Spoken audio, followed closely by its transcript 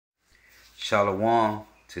Shalom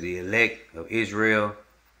to the elect of Israel,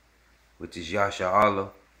 which is Yasha Allah.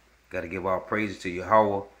 Got to give all praises to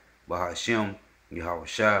Yahweh, Bahashem, Yahweh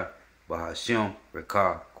Shai, Bahashem,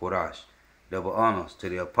 Rekah, Korash. Double honors to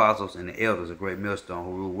the apostles and the elders of Great Millstone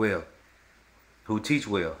who rule well, who teach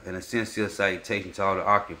well, and a sincere salutation to all the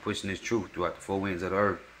ark pushing this truth throughout the four winds of the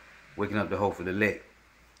earth, waking up the hope for the elect.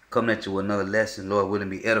 Coming at you with another lesson, Lord willing,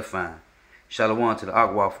 be edifying. Shalom to the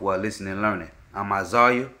Akwa for listening and learning. I'm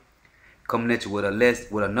Isaiah, coming at you with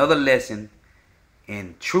another lesson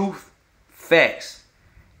in truth, facts,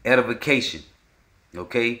 edification.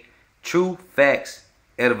 Okay? True facts,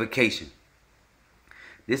 edification.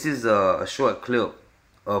 This is a short clip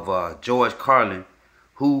of George Carlin,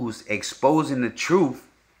 who's exposing the truth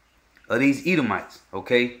of these Edomites.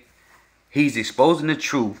 Okay? He's exposing the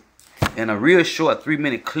truth in a real short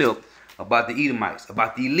 3-minute clip about the Edomites,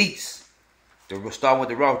 about the elites. We'll start with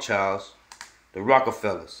the Rothschilds, the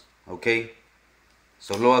Rockefellers. Okay?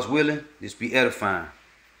 So Lord's willing, this be edifying.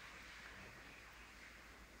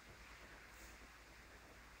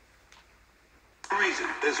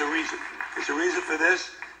 There's a reason. There's a reason for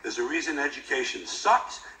this. There's a reason education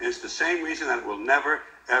sucks, and it's the same reason that it will never,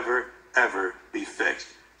 ever, ever be fixed.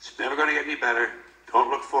 It's never going to get any better. Don't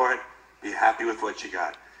look for it. Be happy with what you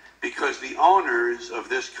got. Because the owners of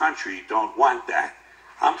this country don't want that.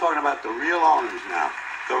 I'm talking about the real owners now.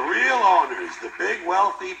 The real owners, the big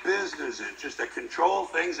wealthy business interests that control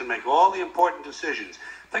things and make all the important decisions.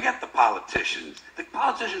 Forget the politicians. The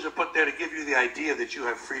politicians are put there to give you the idea that you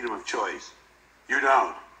have freedom of choice. You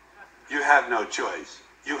don't. You have no choice.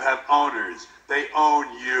 You have owners. They own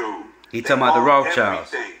you. He talking about the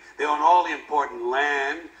Rothschilds. Everything. They own all the important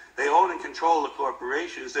land. They own and control the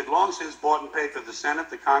corporations. They've long since bought and paid for the Senate,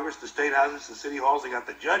 the Congress, the state houses, the city halls. They got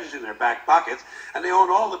the judges in their back pockets. And they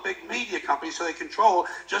own all the big media companies, so they control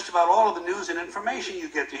just about all of the news and information you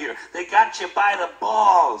get to hear. They got you by the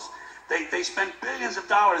balls. They spend billions of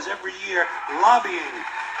dollars every year lobbying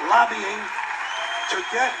to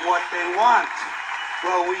get what they want.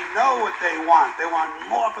 Well, we know what they want. They want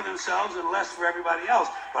more for themselves and less for everybody else.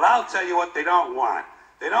 But I'll tell you what they don't want.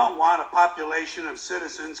 They don't want a population of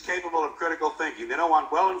citizens capable of critical thinking. They don't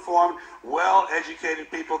want well-informed,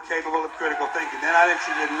 well-educated people capable of critical thinking. They're not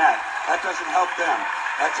interested in that. That doesn't help them.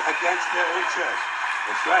 That's against their interest.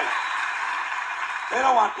 That's right. They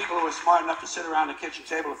don't want people who are smart enough to sit around the kitchen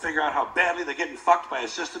table and figure out how badly they're getting fucked by a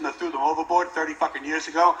system that threw them overboard 30 fucking years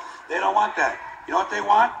ago. They don't want that. You know what they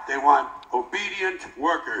want? They want obedient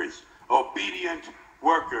workers. Obedient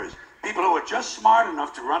workers. People who are just smart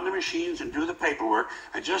enough to run the machines and do the paperwork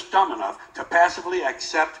and just dumb enough to passively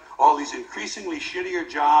accept all these increasingly shittier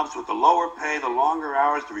jobs with the lower pay, the longer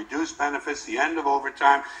hours, the reduced benefits, the end of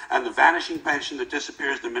overtime, and the vanishing pension that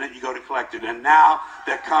disappears the minute you go to collect it. And now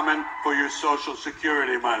they're coming for your Social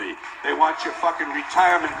Security money. They want your fucking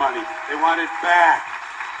retirement money. They want it back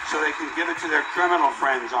so they can give it to their criminal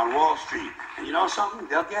friends on Wall Street. And you know something?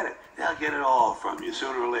 They'll get it. They'll get it all from you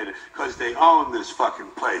sooner or later because they own this fucking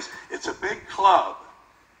place. It's a big club,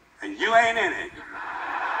 and you ain't in it.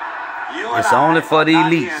 It's only for the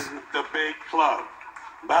elites. In the big club.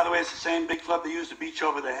 By the way, it's the same big club they use to beat you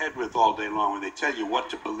over the head with all day long when they tell you what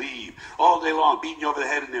to believe. All day long, beating you over the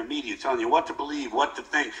head in their media, telling you what to believe, what to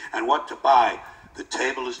think, and what to buy. The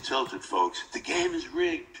table is tilted, folks. The game is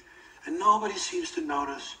rigged, and nobody seems to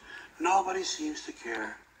notice. Nobody seems to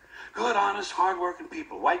care. Good, honest, hard-working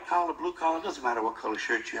people, white collar, blue collar, doesn't matter what color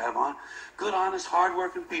shirt you have on. Good, honest,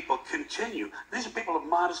 hard-working people continue. These are people of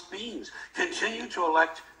modest means. Continue to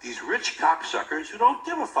elect these rich cocksuckers who don't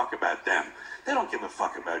give a fuck about them. They don't give a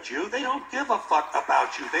fuck about you. They don't give a fuck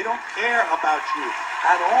about you. They don't care about you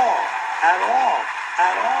at all. At all.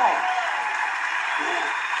 At all. Yeah.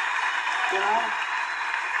 You know?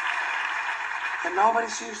 And nobody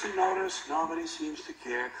seems to notice, nobody seems to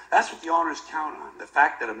care. That's what the owners count on, the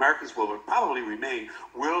fact that Americans will probably remain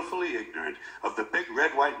willfully ignorant of the big red,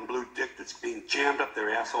 white, and blue dick that's being jammed up their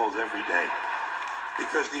assholes every day.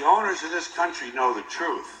 Because the owners of this country know the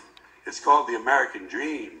truth. It's called the American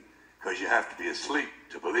dream, because you have to be asleep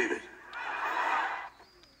to believe it.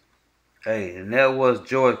 Hey, and that was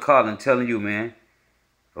George Carlin telling you, man,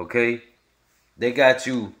 okay? They got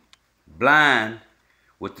you blind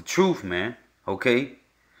with the truth, man. Okay?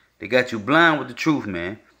 They got you blind with the truth,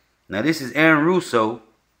 man. Now, this is Aaron Russo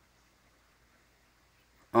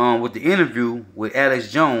with the interview with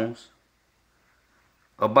Alex Jones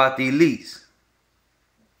about the elites.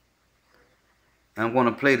 I'm going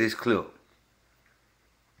to play this clip.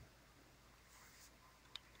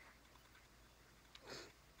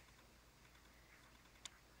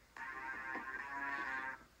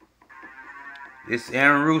 It's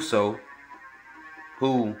Aaron Russo,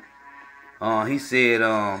 who He said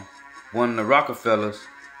one of the Rockefellers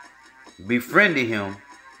befriended him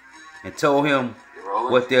and told him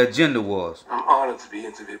what their agenda was. I'm honored to be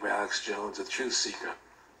interviewed by Alex Jones, a truth seeker,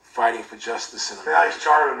 fighting for justice in America. Nice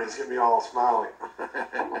charming, it's getting me all smiling.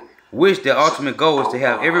 Which their ultimate goal is to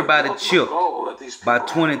have everybody chipped by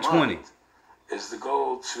 2020. Is the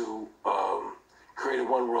goal to create a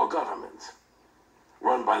one world government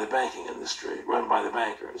run by the banking industry, run by the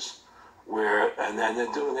bankers, and then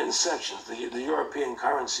they're doing it in sections. The European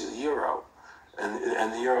currency, the euro,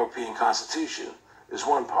 and the European Constitution is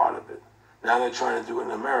one part of it. Now they're trying to do it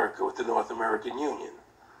in America with the North American Union,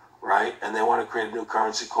 right? And they want to create a new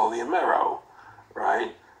currency called the Amero,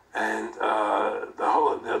 right? And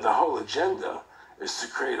the whole agenda is to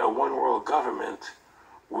create a one world government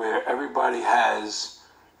where everybody has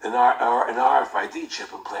an RFID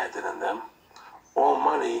chip implanted in them. All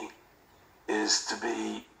money is to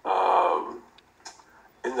be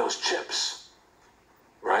in those chips,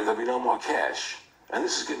 right? There'll be no more cash. And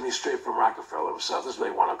this is getting me straight from Rockefeller himself. This is what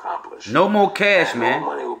they want to accomplish. No more cash, and man.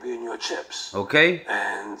 All money will be in your chips. Okay.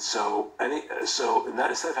 And so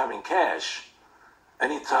instead of having cash,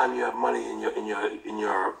 anytime you have money in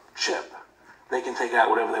your chip, they can take out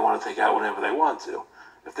whatever they want to take out whenever they want to.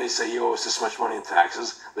 If they say you owe us this much money in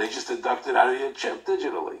taxes, they just deduct it out of your chip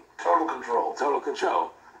digitally. Total control. Total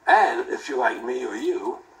control. And if you're like me or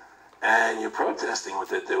you, and you're protesting what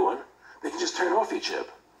they're doing, they can just turn off your chip.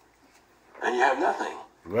 And you have nothing.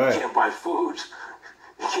 Right. You can't buy food.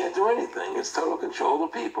 You can't do anything. It's total control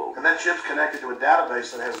of the people. And that chip's connected to a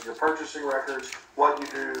database that has your purchasing records, what you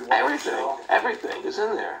do, what you sell. Everything is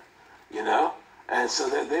in there, you know? And so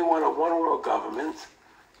they want a one world government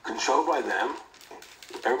controlled by them,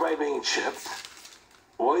 everybody being chipped,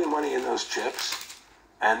 all your money in those chips,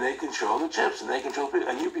 and they control the chips, and they control people,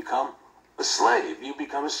 and you become a slave. You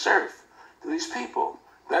become a serf to these people.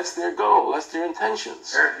 That's their goal. That's their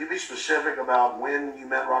intentions. Eric, can you be specific about when you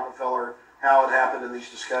met Rockefeller, how it happened in these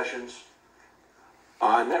discussions?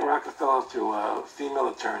 I met Rockefeller through a female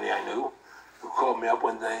attorney I knew who called me up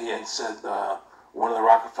one day and said, one of the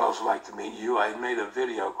Rockefellers would like to meet you. I made a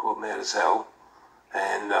video called Mad as Hell,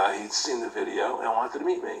 and he'd seen the video and wanted to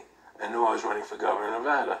meet me and knew I was running for governor of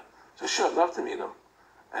Nevada. So sure, I'd love to meet him.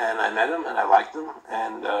 And I met him, and I liked him,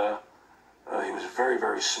 and he was a very,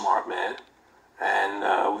 very smart man.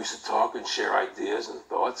 And we used to talk and share ideas and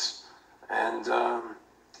thoughts. And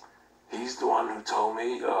he's the one who told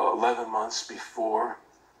me 11 months before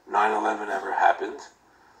 9/11 ever happened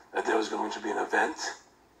that there was going to be an event.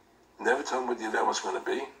 Never told me what the event was going to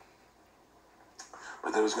be,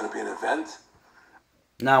 but there was going to be an event.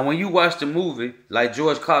 Now, when you watch the movie, like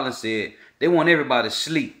George Carlin said, they want everybody to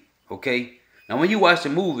sleep, okay? Now, when you watch the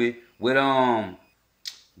movie with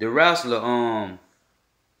the wrestler,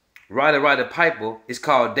 Ryder Piper, it's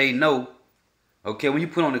called They Know. Okay, when you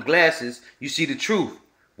put on the glasses, you see the truth.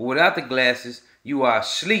 But without the glasses, you are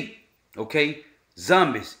asleep. Okay?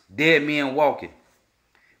 Zombies, dead men walking.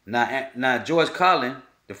 Now George Carlin,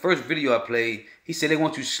 the first video I played, he said they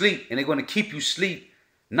want you to sleep, and they're going to keep you asleep,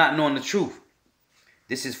 not knowing the truth.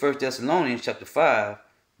 This is 1 Thessalonians chapter 5,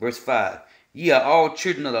 verse 5. Ye are all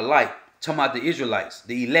children of the light. Talking about the Israelites,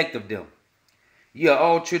 the elect of them. Ye are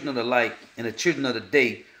all children of the light and the children of the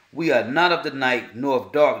day. We are not of the night nor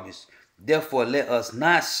of darkness. Therefore, let us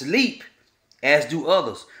not sleep as do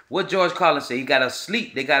others. What George Carlin said, he got us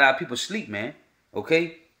sleep. They got our people sleep, man.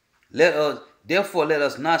 Okay? Therefore, let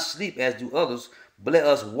us not sleep as do others, but let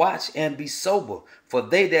us watch and be sober. For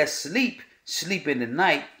they that sleep, sleep in the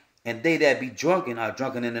night, and they that be drunken are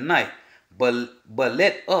drunken in the night. But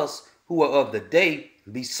let us who are of the day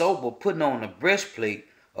be sober, putting on the breastplate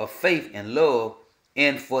of faith and love,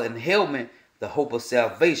 and for an helmet the hope of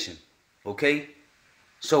salvation. Okay?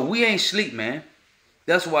 So we ain't sleep, man.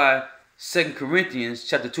 That's why 2 Corinthians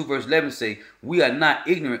chapter 2 verse 11 say, we are not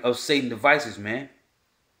ignorant of Satan's devices, man.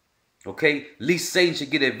 Okay? Least Satan should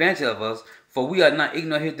get advantage of us, for we are not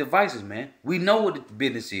ignorant of his devices, man. We know what the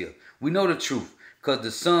business is. We know the truth, because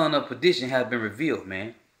the son of perdition has been revealed,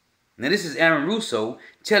 man. Now this is Aaron Russo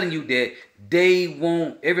telling you that they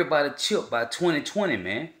want everybody chipped by 2020,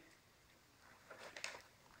 man.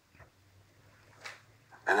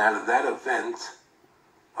 And out of that event,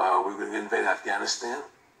 we're going to invade Afghanistan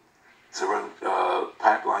to run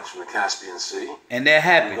pipelines from the Caspian Sea. And that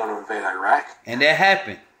happened. We're going to invade Iraq. And that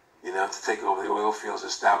happened. You know, to take over the oil fields,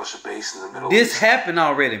 establish a base in the Middle East. This East. happened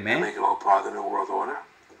already, man. And make it all part of the New World Order.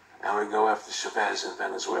 And we go after Chavez in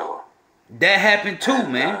Venezuela. That happened too,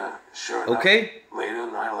 and, man. Sure enough, okay. Later,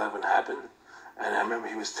 9/11 happened. And I remember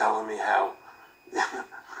he was telling me how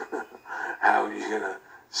how you're going to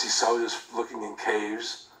see soldiers looking in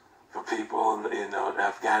caves for people in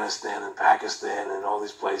Afghanistan and Pakistan and all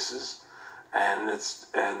these places, and there's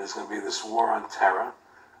going to be this war on terror,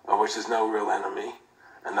 of which there's no real enemy,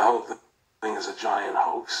 and the whole thing is a giant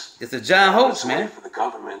hoax. It's a giant hoax, It's a way man. for the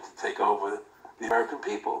government to take over the American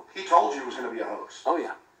people. He told you it was going to be a hoax. Oh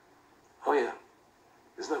yeah, oh yeah.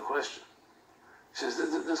 There's no question. He says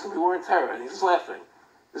there's going to be war on terror, and he's laughing.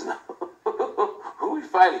 There's no who are we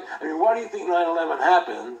fighting? I mean, why do you think 9/11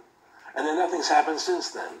 happened, and then nothing's happened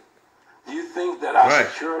since then? Do you think that our Right.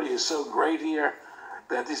 security is so great here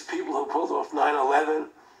that these people who pulled off 9/11,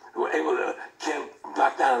 who were able to can't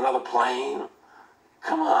knock down another plane?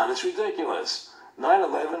 Come on, it's ridiculous.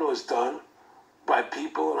 9/11 was done by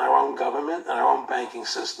people in our own government and our own banking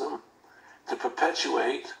system to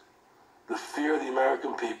perpetuate the fear of the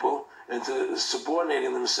American people into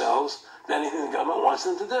subordinating themselves to anything the government wants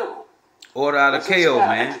them to do. Order out of That's what it's KO, about,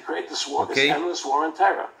 man. To create this war, Okay. this endless war on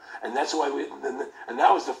terror. And that's why and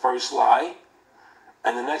that was the first lie.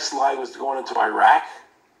 And the next lie was going into Iraq,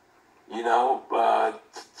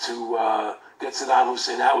 to get Saddam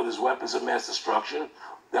Hussein out with his weapons of mass destruction.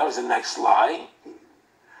 That was the next lie.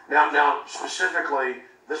 Now, specifically,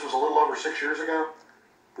 this was a little over 6 years ago.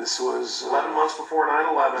 This was 11 months before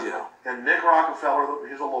 9/11, Yeah. and Nick Rockefeller,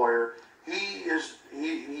 he's a lawyer. He's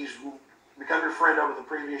become your friend over the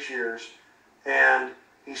previous years, and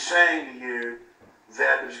he's saying to you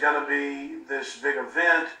that there's going to be this big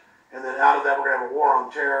event, and then out of that we're going to have a war on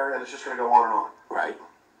terror, and it's just going to go on and on. right,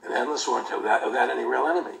 an endless war on terror without any real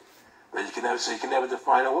enemy. That you can never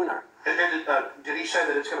define a winner. And did he say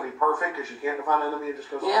that it's going to be perfect because you can't define an enemy? It just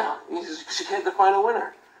goes on? Yeah, you can't define a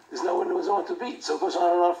winner. There's no winner who's on to beat, so it goes on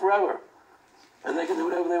and on forever. And they can do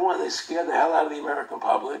whatever they want. They scare the hell out of the American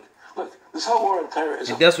public. Look, this whole war on terror is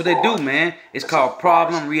And that's what they do, fraud. man. It's a called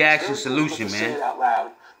problem, farce. reaction, It's very solution, difficult to say man. it out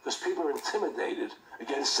loud because people are intimidated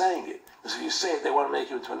against saying it. Because if you say it, they want to make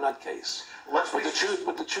you into a nutcase. But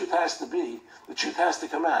the truth has to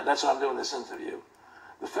come out. That's why I'm doing this interview.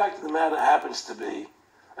 The fact of the matter happens to be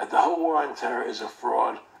that the whole war on terror is a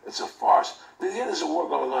fraud. It's a farce. Yeah, there's a war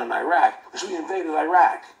going on in Iraq because we invaded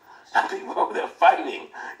Iraq. And people over there fighting,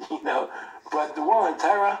 But the war on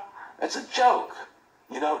terror, it's a joke,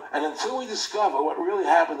 And until we discover what really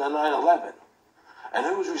happened on 9/11 and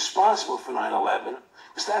who was responsible for 9/11,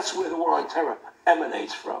 because that's where the war on terror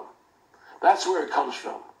emanates from. That's where it comes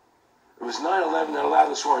from. It was 9/11 that allowed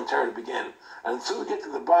this war on terror to begin. And until we get to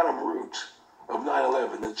the bottom root of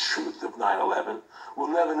 9/11, the truth of 9/11, we'll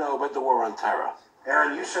never know about the war on terror.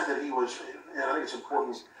 Aaron, you said that he was, and I think it's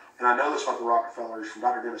important, and I know this about the Rockefellers from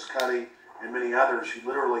Dr. Dennis Cuddy and many others who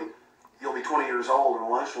literally, you'll be 20 years old in a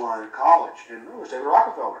lunch line at college, and it was David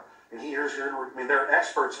Rockefeller. And they're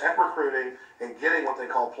experts at recruiting and getting what they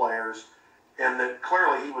call players, and that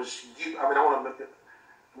clearly he was, I want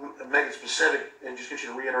to make it specific and just get you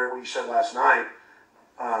to reiterate what you said last night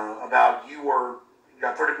about you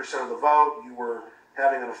got 30% of the vote, you were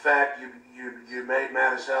having an effect, you made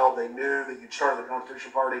mad as hell, they knew that you'd started the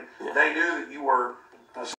Constitution Party, they knew that you were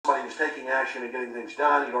somebody who was taking action and getting things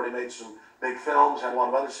done, you'd already made some big films, had a lot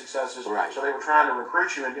of other successes, Right. So they were trying to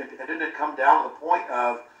recruit you, and didn't it come down to the point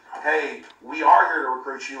of, hey, we are here to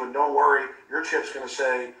recruit you, and don't worry, your chip's going to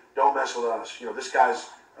say, don't mess with us, this guy's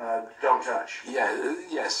don't touch. Yeah,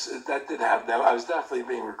 yes, that did happen. I was definitely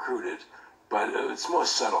being recruited, but it's more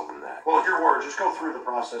subtle than that. Well, in your words, just go through the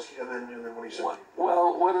process, and then what he said.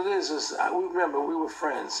 Well, what it is we remember we were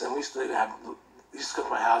friends, and we used to come to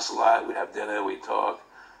my house a lot. We'd have dinner, we'd talk,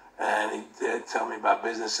 and he'd tell me about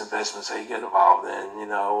business investments, how you get involved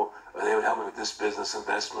in, or they would help me with this business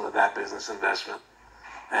investment or that business investment.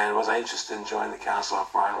 And was I interested in joining the Council on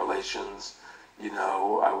Foreign Relations?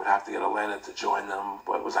 I would have to get a letter to join them,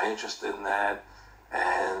 but was I interested in that?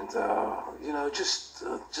 And,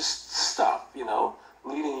 just stuff,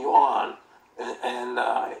 leading you on. And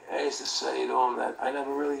I used to say to him that I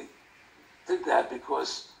never really did that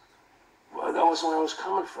because that wasn't where I was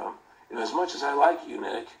coming from. As much as I like you,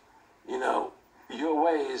 Nick, your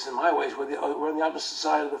ways and my ways, we're on the opposite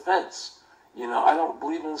side of the fence. I don't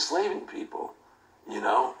believe in enslaving people,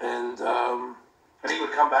 And he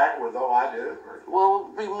would come back with, oh, I do. Or, well,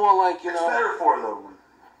 it'd be more like, it's better for them.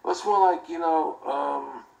 well, it's more like,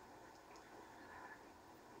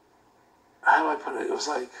 how do I put it? It was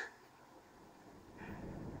like...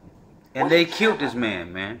 And they killed this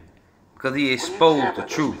man, because he exposed the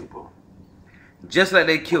truth. People? Just like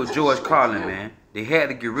they killed George Carlin, man. They had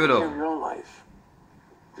to get rid of Take care of him. your own life.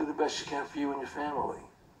 Do the best you can for you and your family.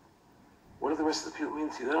 What do the rest of the people mean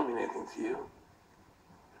to you? They don't mean anything to you.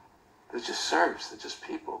 They're just serfs. They're just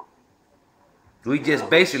people. We just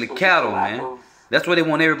basically cattle, man. That's why they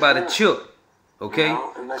want everybody to chip Okay? You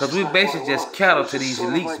know? And that's Because just we not basically what it just was. cattle It was to just these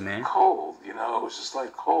sort of elites, like man. cold, you know. It was just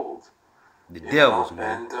like cold. The You devils, know?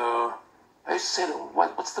 man. And I used to say to them,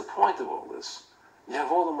 what's the point of all this? You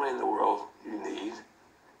have all the money in the world you need.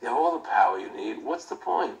 You have all the power you need. What's the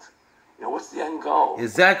point? You know, what's the end goal?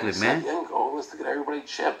 Exactly, And man. the end goal is to get everybody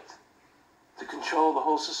chipped, to control the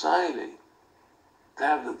whole society, to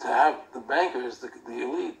have the bankers, the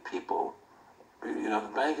elite people, you know,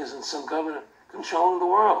 the bankers and some governor controlling the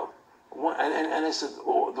world. And I said, do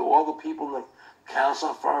all the people in the Council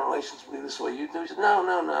on Foreign Relations believe this way you do? He said,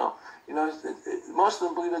 no. You know, most of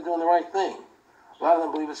them believe they're doing the right thing. A lot of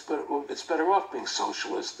them believe it's better off being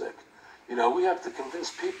socialistic. You know, we have to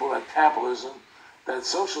convince people that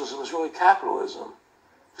socialism is really capitalism.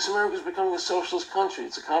 Because America's becoming a socialist country.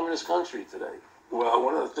 It's a communist country today. Well,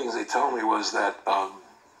 one of the things they told me was that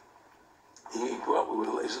he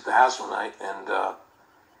was at the house one night, and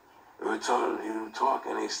he would talk,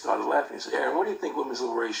 and he started laughing. He said, Aaron, what do you think women's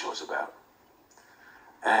liberation was about?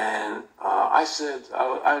 And I said,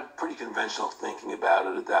 I had pretty conventional thinking about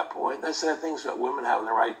it at that point. I said, I think it's about women having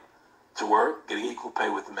the right to work, getting equal pay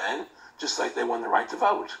with men, just like they won the right to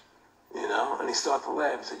vote. You know? And he started to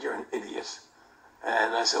laugh. He said, you're an idiot.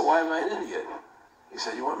 And I said, why am I an idiot? He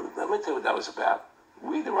said, let me tell you what that was about.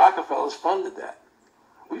 We, the Rockefellers, funded that.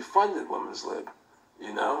 We funded Women's Lib,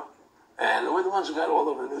 you know? And we're the ones who got all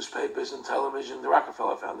over the newspapers and television, the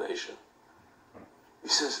Rockefeller Foundation. He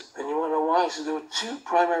says, and you want to know why? He said, there were two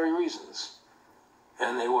primary reasons.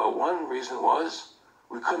 And one reason was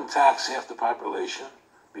we couldn't tax half the population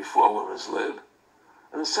before Women's Lib.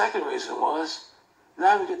 And the second reason was,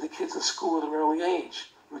 now we get the kids in school at an early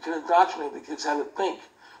age. We can indoctrinate the kids how to think.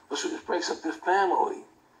 Because it breaks up their family.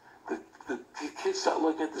 The kids start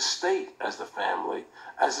looking at the state as the family,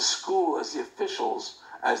 as the school, as the officials,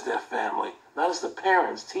 as their family, not as the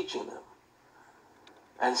parents teaching them.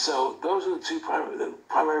 And so those are the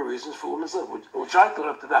primary reasons for Women's Lib, which I thought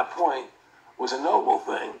up to that point was a noble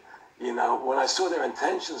thing. You know, when I saw their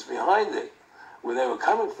intentions behind it, where they were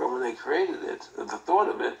coming from when they created it, the thought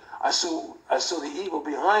of it, I saw the evil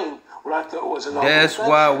behind what I thought was a noble That's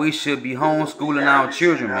intention. why we should be homeschooling our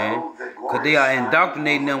children, man. Because they are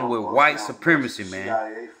indoctrinating them with white supremacy, man.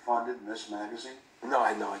 CIA funded Miss Magazine. No, I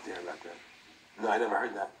had no idea about that. No, I never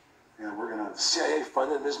heard that. Yeah, we're gonna CIA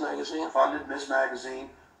funded Miss Magazine? Funded Miss Magazine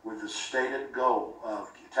with the stated goal of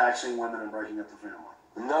taxing women and breaking up the family.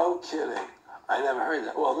 No kidding. I never heard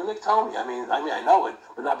that. Well, Nick told me. I mean, I know it,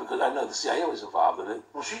 but not because I know the CIA was involved in it.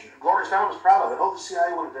 Well, Gloria Steinem was proud of it. Oh, the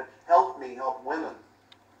CIA wanted to help me help women.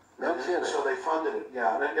 No kidding. So they funded it,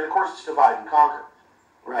 yeah. And of course, it's divide and conquer.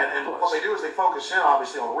 Right, and what they do is they focus in,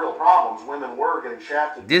 obviously, on real problems. Women were getting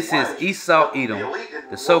shafted. This is Esau Edom,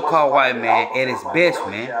 the so-called white man at his best,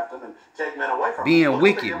 man. And take men away from Being them.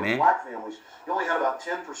 wicked, man. Black families, you only had about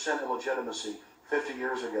 10% illegitimacy 50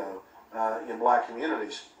 years ago in black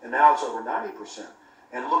communities, and now it's over 90%.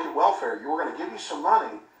 And look at welfare. You were going to give you some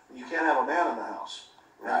money, but you can't have a man in the house.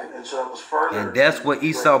 Right. And so that was further. And that's what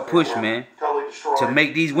Esau pushed, man, totally destroyed, to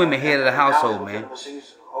make these women head of the household, man.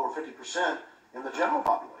 Over 50% in the general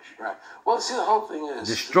population. Right. Well, see, the whole thing is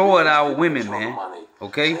destroyed our women, man.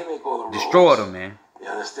 Okay? Destroyed them, man. You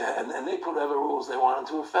understand? And they put whatever rules they want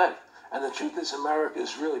into effect. And the truth is, America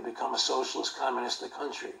has really become a socialist, communistic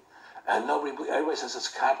country. And everybody says it's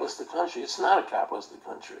a capitalistic country. It's not a capitalistic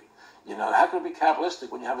country. You know, how can it be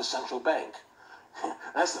capitalistic when you have a central bank?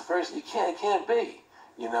 That's the first. It can't be.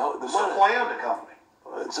 You know, it's a planned economy.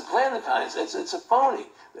 It's a planned economy. It's a phony.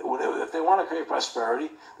 If they want to create prosperity,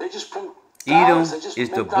 they just print. Edom is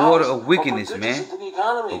the border of wickedness, man.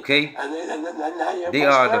 Okay? They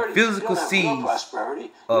are the physical seeds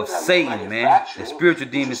of Satan, man. The spiritual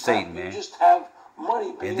demon Satan, man.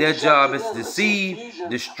 And their job is to deceive,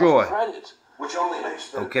 destroy.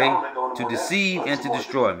 Okay? To deceive and to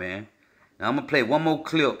destroy, man. Now I'm going to play one more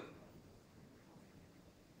clip.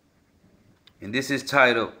 And this is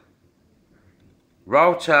titled,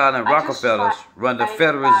 Rothschild and Rockefellers run the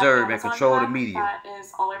Federal Reserve and control the media. That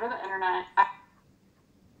is all over the internet. I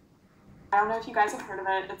don't know if you guys have heard of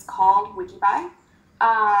it. It's called Wikibuy.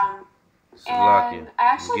 And I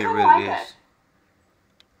actually kind of like it.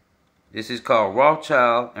 This is called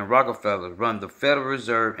Rothschild and Rockefellers run the Federal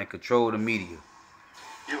Reserve and control the media.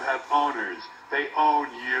 You have owners. They own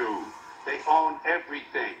you. They own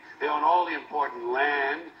everything. They own all the important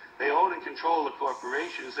land. They own and control the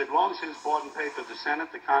corporations. They've long since bought and paid for the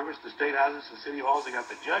Senate, the Congress, the state houses, the city halls. They got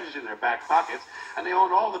the judges in their back pockets. And they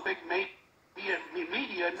own all the big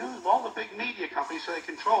media news, all the big media companies, so they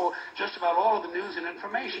control just about all of the news and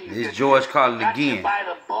information. This is George Carlin again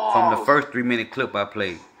from the first 3-minute clip I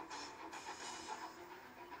played.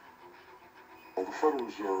 The Federal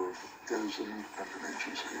Reserve is an independent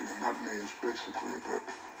agency, and that means basically that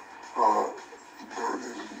there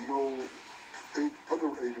is no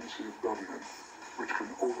other agency of government which can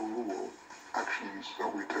overrule actions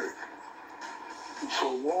that we take. And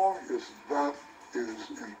so long as that is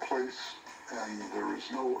in place and there is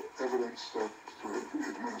no evidence that the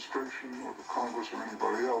administration or the Congress or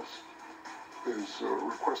anybody else is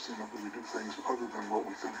requesting that we do things other than what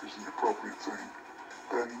we think is the appropriate thing,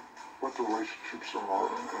 then what the relationships are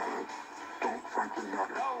don't frankly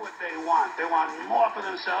matter. They know what they want. They want more for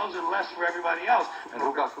themselves and less for everybody else. And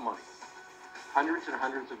who got the money? Hundreds and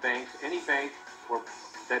hundreds of banks. Any bank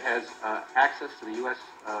that has access to the U.S.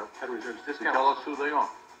 Federal Reserve's discount. Tell us who they are.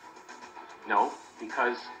 No,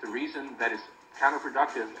 because the reason that is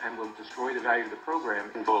counterproductive and will destroy the value of the program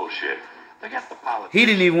is bullshit. Forget the politics. He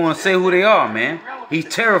didn't even want to say who they are, man. He's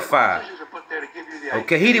terrified.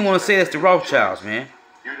 Okay, he didn't want to say that's the Rothschilds, man.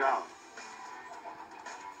 You don't.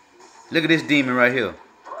 Look at this demon right here.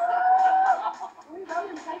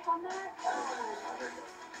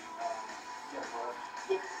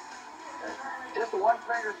 Just a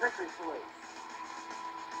one-finger victory salute.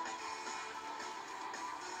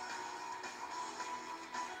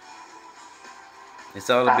 It's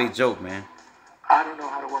all a big joke, man. I don't know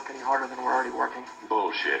how to work any harder than we're already working.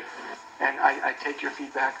 Bullshit. And I take your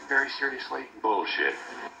feedback very seriously. Bullshit.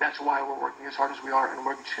 That's why we're working as hard as we are, and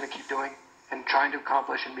we're just going to keep doing and trying to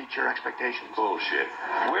accomplish and meet your expectations. Bullshit.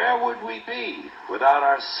 Where would we be without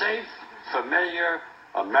our safe, familiar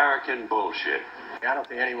American bullshit? I don't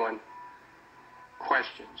think anyone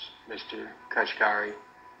questions, Mr. Kashgari,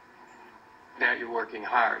 that you're working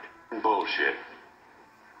hard. Bullshit.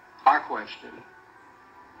 Our question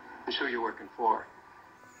is who you're working for.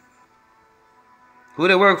 Who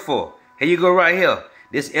they work for? Here you go right here.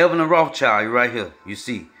 This Evelyn Rothschild right here. You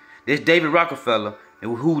see. This David Rockefeller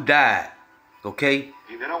who died. Okay?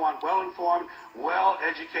 They don't want well-informed,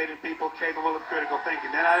 well-educated people capable of critical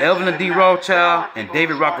thinking. Evelyn D. Rothschild and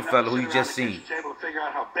David Rockefeller, who you just seen.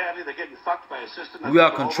 We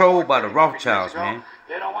are controlled by the Rothschilds, man.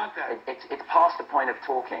 They don't want that. It's past the point of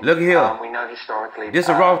talking. Look here. We know historically. This is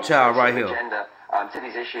a Rothschild right here. Agenda, to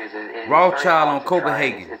these issues is Rothschild on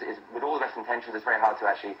Copenhagen. With all the best intentions, it's very hard to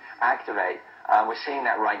actually activate. We're seeing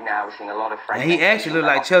that right now. We're seeing a lot of. And he actually look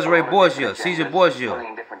like Cesare Borgia, Caesar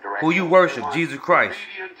Borgia, who you worship, Jesus Christ.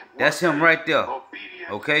 That's him right there.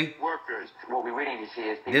 Okay? What we really need to see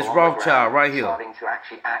is this Rothschild right here. Starting to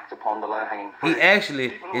actually act upon the low-hanging fruit. He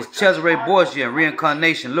actually is Cesare Borgia in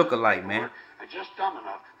reincarnation look-alike, man. Are just dumb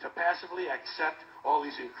enough to passively accept all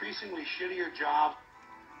these increasingly shittier jobs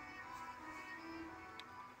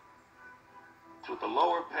with the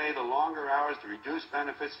lower pay, the longer hours, the reduced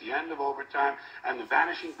benefits, the end of overtime, and the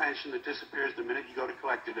vanishing pension that disappears the minute you go to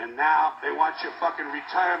collect it. And now they want your fucking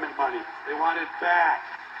retirement money. They want it back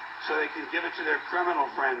so they can give it to their criminal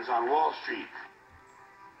friends on Wall Street.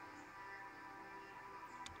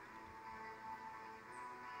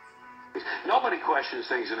 Nobody questions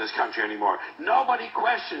things in this country anymore. Nobody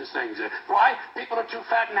questions things. Why? People are too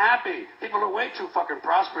fat and happy. People are way too fucking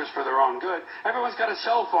prosperous for their own good. Everyone's got a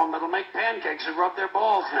cell phone that'll make pancakes and rub their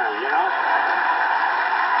balls now, you know?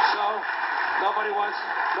 So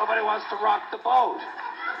nobody wants to rock the boat.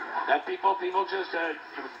 And people just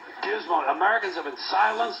gizmo. Americans have been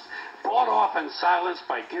silenced, bought off and silenced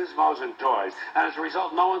by gizmos and toys. And as a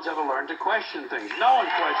result, no one's ever learned to question things. No one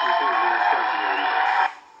questions things in this country anymore.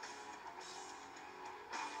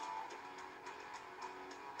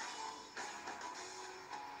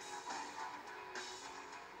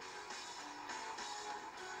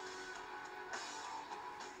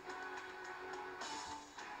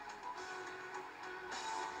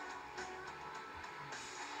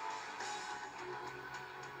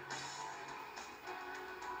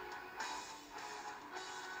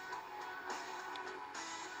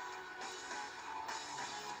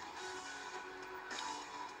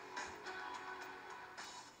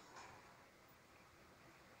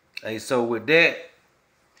 Hey, so with that,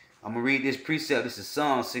 I'm going to read this precept. This is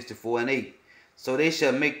Psalm 64:8. So they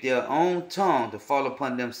shall make their own tongue to fall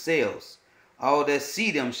upon themselves. All that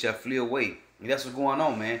see them shall flee away. And that's what's going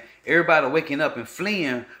on, man. Everybody waking up and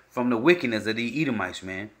fleeing from the wickedness of the Edomites,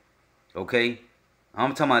 man. Okay?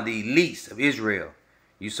 I'm talking about the elites of Israel.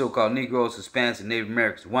 You so-called Negroes, Hispanics, and Native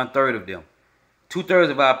Americans. 1/3 of them.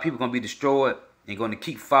 2/3 of our people are going to be destroyed and going to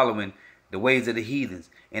keep following the ways of the heathens.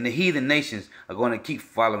 And the heathen nations are going to keep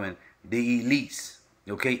following the elites.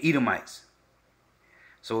 Okay, Edomites.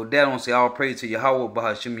 So with that, I want to say all praise to Yahweh,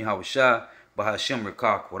 Bahashim Yahweh Shah, Bahashim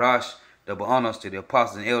Rekah Korash. Double honors to the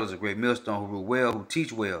apostles and elders of Great Millstone who rule well, who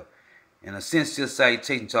teach well. And a sincere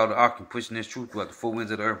salutation to all the ark and pushing this truth throughout the four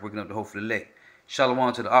winds of the earth, waking up the hopeful elect.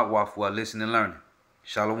 Shalom to the Akwa for listening and learning.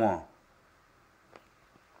 Shalom.